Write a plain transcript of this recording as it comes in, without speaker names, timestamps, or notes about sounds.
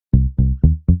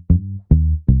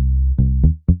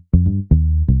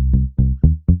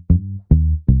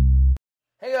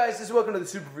guys, welcome to the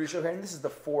Super Review Show here, and this is the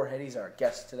Forehead. He's our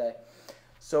guest today.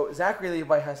 So, Zachary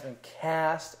Levi has been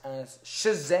cast as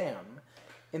Shazam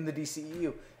in the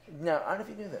DCEU. Now, I don't know if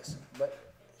you knew this, but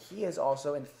he is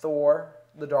also in Thor,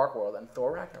 The Dark World, and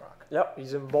Thor Ragnarok. Yep,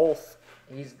 he's in both.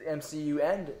 He's the MCU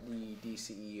and the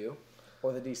DCEU,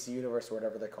 or the DC Universe, or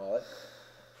whatever they call it.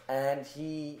 And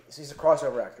he's a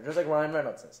crossover actor, just like Ryan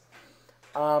Reynolds is.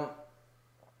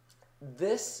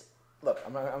 Look,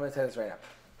 I'm going to tell you this right now.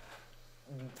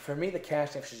 For me, the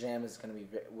casting of Shazam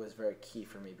was very key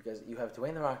for me because you have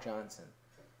Dwayne "The Rock" Johnson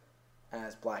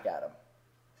as Black Adam.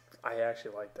 I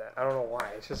actually like that. I don't know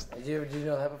why. It's just. Did you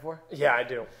know that before? Yeah, I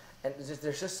do. And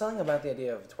there's just something about the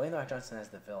idea of Dwayne "The Rock" Johnson as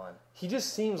the villain. He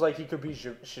just seems like he could be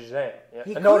Shazam. Yeah.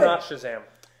 He No, could. not Shazam.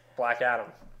 Black Adam.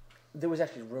 There was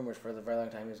actually rumors for a very long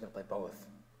time he was going to play both.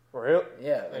 Really?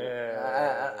 Yeah.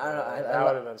 Yeah. I don't know. That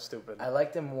would have been stupid. I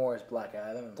liked him more as Black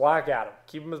Adam. Black Adam.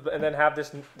 Keep him as, and then have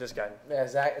this guy. Yeah,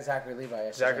 Zachary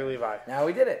Levi. Zachary Levi. Now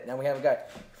we did it. Now we have a guy.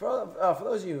 For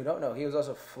those of you who don't know, he was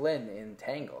also Flynn in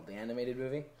Tangled, the animated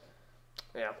movie.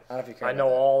 Yeah. I don't know if you care. I know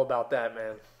all about that,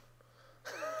 man.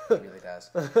 He really does.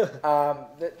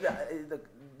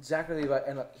 Zachary Levi,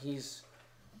 and look, he's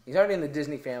already in the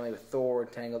Disney family with Thor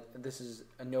and Tangled. This is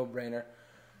a no-brainer.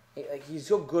 He's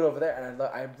so good over there, and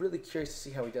I'm really curious to see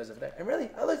how he does over there. And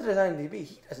really, I looked at his IMDb.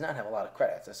 He does not have a lot of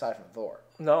credits aside from Thor.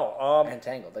 No. And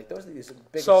Tangled. Like those are these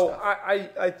big so stuff.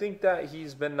 I think that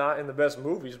he's been not in the best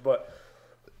movies, but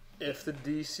if the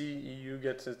DCEU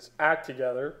gets its act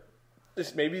together,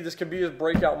 maybe this could be his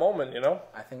breakout moment. You know.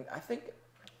 I think.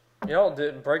 You know,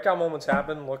 the breakout moments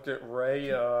happen. Look at Ray.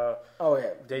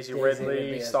 Daisy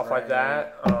Ridley, stuff like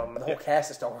that. The whole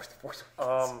cast of Star Wars: The Force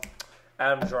Awakens.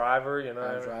 Adam Driver, you know.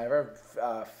 Adam Driver,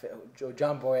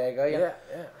 John Boyega, yeah.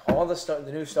 All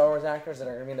the new Star Wars actors that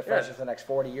are going to be in the franchise for the next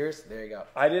 40 years. There you go.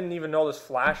 I didn't even know this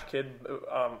Flash kid.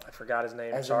 I forgot his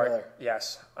name. Ezra Sorry. Miller.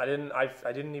 Yes, I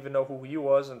didn't even know who he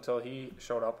was until he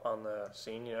showed up on the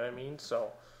scene. You know what I mean?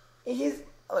 So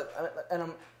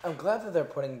I'm glad that they're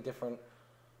putting different.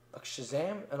 Like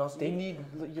Shazam, and also they need.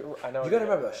 I know. You got to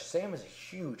remember though, Shazam is a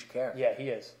huge character. Yeah, he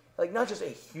is. Like not just a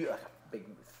huge, like a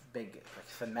big, like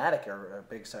thematic or a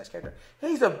big size character.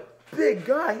 He's a big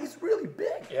guy. He's really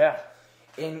big. Yeah.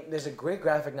 And there's a great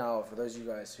graphic novel for those of you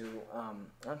guys who I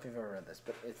don't know if you've ever read this,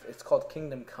 but it's called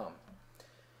Kingdom Come.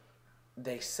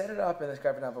 They set it up in this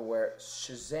graphic novel where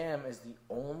Shazam is the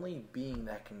only being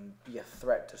that can be a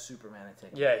threat to Superman and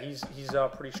take. Yeah, he's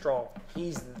pretty strong.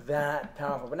 He's that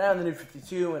powerful. But now in the New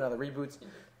 52 and other reboots,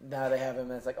 now they have him,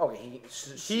 and it's like, okay,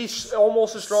 he's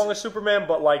almost as strong as Superman,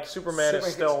 but like Superman's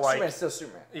still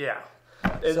Superman. Yeah.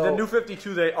 So, the New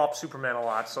 52, they up Superman a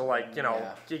lot. So like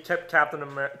he kept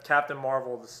Captain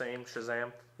Marvel the same.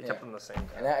 Shazam, he kept him the same.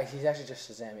 And now he's actually just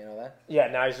Shazam. You know that? Yeah,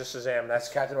 now he's just Shazam. That's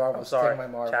Captain Marvel. I'm sorry, my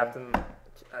Marvel.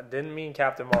 I didn't mean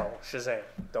Captain Marvel. Shazam.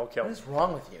 Don't kill me. What is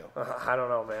wrong with you? I don't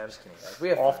know, man. Just kidding, guys. We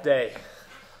have off day.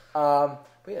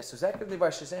 But yeah, so Zachary Levi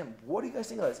Shazam. What do you guys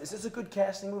think of this? Is this a good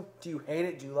casting move? Do you hate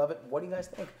it? Do you love it? What do you guys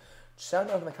think?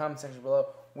 Sound off in the comment section below.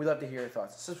 We'd love to hear your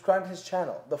thoughts. Subscribe to his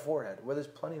channel, The Forehead, where there's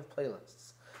plenty of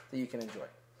playlists that you can enjoy.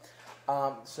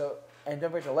 And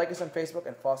don't forget to like us on Facebook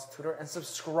and follow us on Twitter and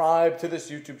subscribe to this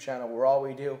YouTube channel where all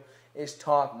we do is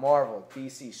talk Marvel,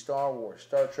 DC, Star Wars,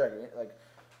 Star Trek, like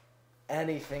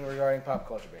anything regarding pop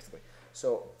culture, basically.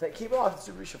 So keep it off the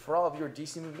Super Review Show for all of your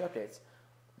DC movie updates.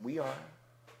 We are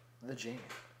the Jamie.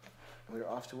 We're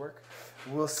off to work.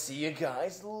 We'll see you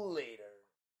guys later.